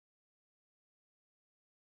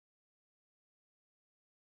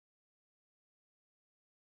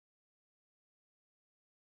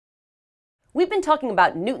We've been talking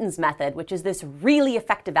about Newton's method, which is this really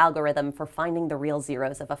effective algorithm for finding the real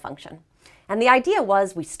zeros of a function. And the idea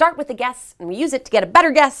was we start with a guess, and we use it to get a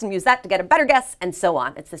better guess, and use that to get a better guess, and so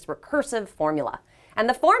on. It's this recursive formula. And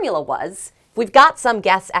the formula was, if we've got some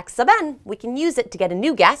guess x sub n, we can use it to get a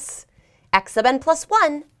new guess, x sub n plus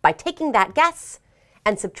 1, by taking that guess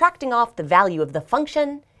and subtracting off the value of the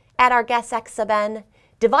function at our guess x sub n,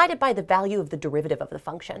 divided by the value of the derivative of the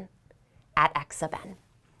function at x sub n.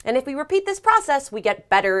 And if we repeat this process, we get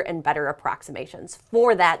better and better approximations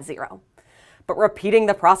for that zero. But repeating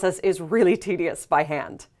the process is really tedious by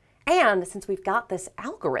hand. And since we've got this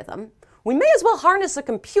algorithm, we may as well harness a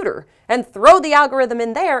computer and throw the algorithm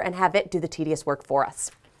in there and have it do the tedious work for us.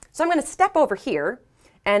 So I'm going to step over here,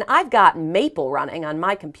 and I've got Maple running on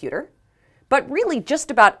my computer. But really, just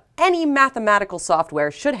about any mathematical software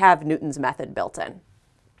should have Newton's method built in.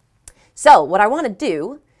 So what I want to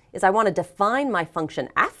do is I want to define my function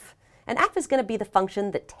f, and f is going to be the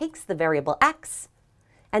function that takes the variable x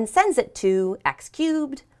and sends it to x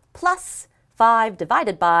cubed plus 5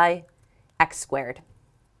 divided by x squared.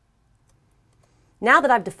 Now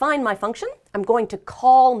that I've defined my function, I'm going to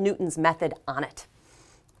call Newton's method on it.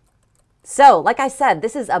 So, like I said,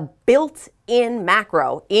 this is a built-in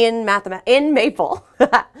macro in Maple.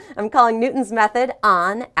 I'm calling Newton's method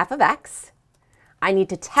on f of x. I need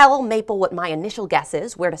to tell Maple what my initial guess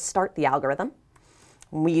is, where to start the algorithm.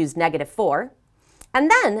 We use -4.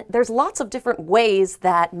 And then there's lots of different ways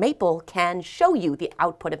that Maple can show you the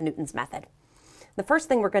output of Newton's method. The first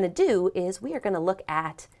thing we're going to do is we are going to look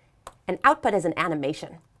at an output as an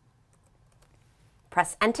animation.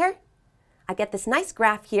 Press enter. I get this nice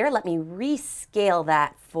graph here. Let me rescale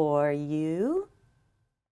that for you.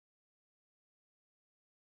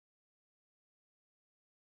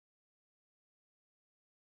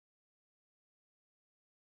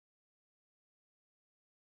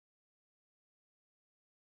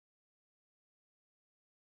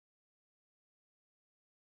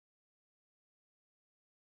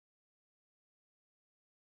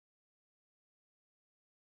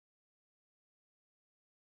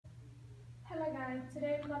 Hello guys,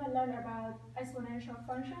 today we're going to learn about exponential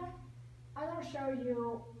function. I'm going to show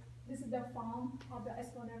you, this is the form of the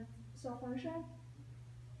exponential function.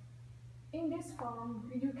 In this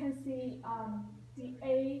form, you can see the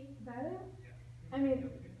a value,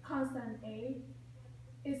 constant a,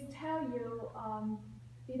 is tell you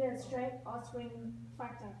either straight or swing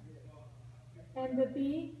factor. And the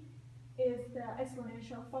b is the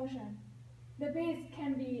exponential function. The b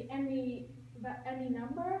can be any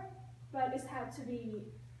number, but it has to be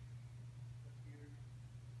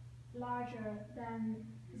larger than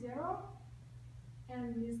 0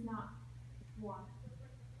 and is not 1.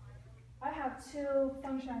 I have two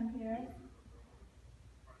functions here.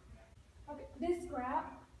 Okay, this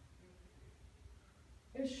graph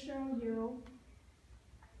will show you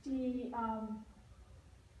the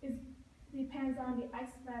it depends on the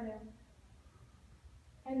x value,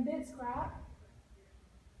 and this graph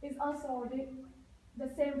is also the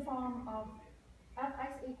same form of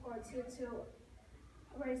fx equal to 2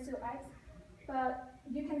 raised to x, but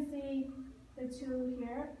you can see the 2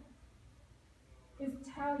 here is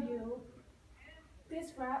tell you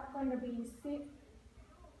this graph going to be shift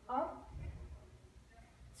up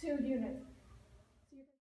 2 units.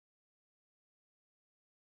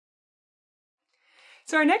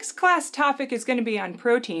 So our next class topic is going to be on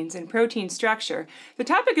proteins and protein structure. The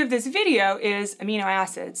topic of this video is amino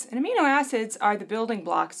acids, and amino acids are the building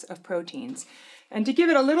blocks of proteins. And to give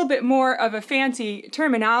it a little bit more of a fancy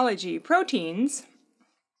terminology, proteins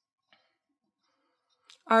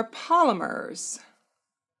are polymers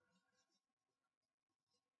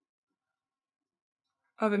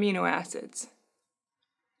of amino acids.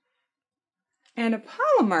 And a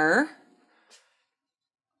polymer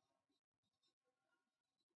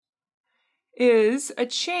is a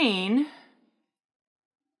chain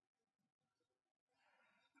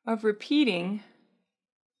of repeating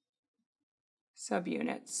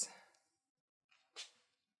subunits.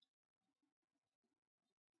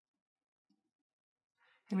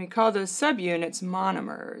 And we call those subunits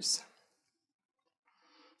monomers.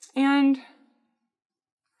 And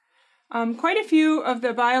quite a few of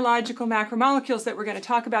the biological macromolecules that we're going to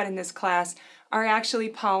talk about in this class are actually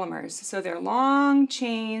polymers. So they're long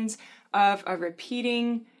chains of a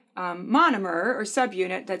repeating monomer or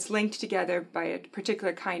subunit that's linked together by a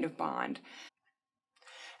particular kind of bond.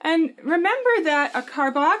 And remember that a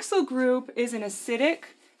carboxyl group is an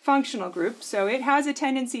acidic functional group, so it has a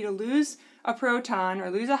tendency to lose a proton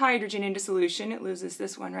or lose a hydrogen into solution. It loses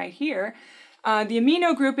this one right here. The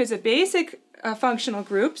amino group is a basic functional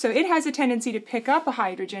group, so it has a tendency to pick up a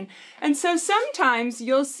hydrogen. And so sometimes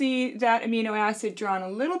you'll see that amino acid drawn a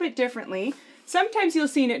little bit differently. Sometimes you'll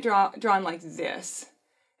see it drawn like this.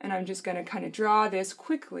 And I'm just going to kind of draw this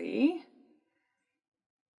quickly.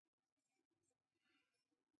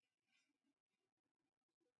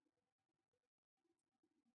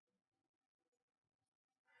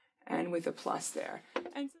 And with a plus there.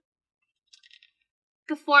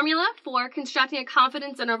 The formula for constructing a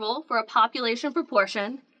confidence interval for a population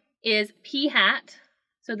proportion is p hat,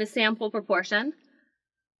 so the sample proportion,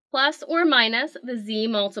 plus or minus the z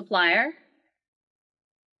multiplier,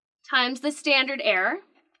 times the standard error,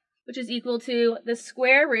 which is equal to the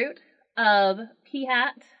square root of p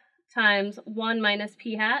hat times 1 minus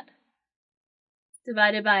p hat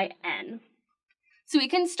divided by n. So we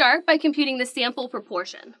can start by computing the sample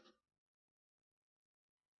proportion.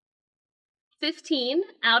 15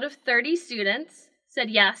 out of 30 students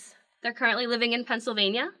said yes, they're currently living in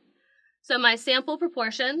Pennsylvania. So my sample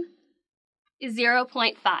proportion is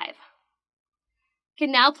 0.5.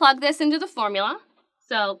 Can now plug this into the formula.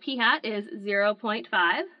 So p hat is 0.5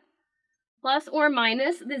 plus or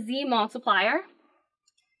minus the z multiplier.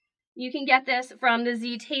 You can get this from the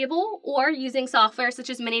z table or using software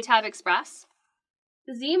such as Minitab Express.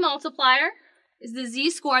 The z multiplier is the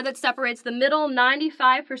z-score that separates the middle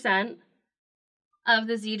 95% of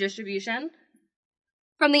the z distribution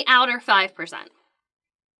from the outer 5%.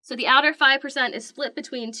 So the outer 5% is split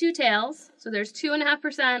between two tails, so there's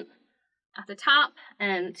 2.5% at the top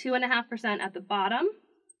and 2.5% at the bottom.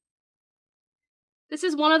 This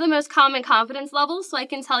is one of the most common confidence levels, so I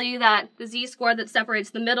can tell you that the z-score that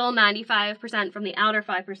separates the middle 95% from the outer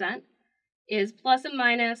 5% is plus or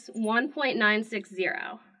minus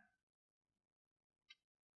 1.960.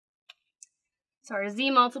 So our z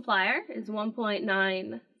multiplier is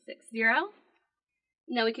 1.960.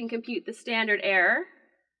 Now we can compute the standard error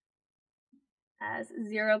as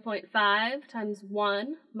 0.5 times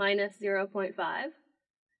 1 minus 0.5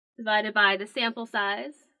 divided by the sample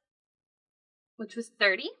size, which was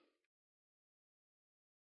 30.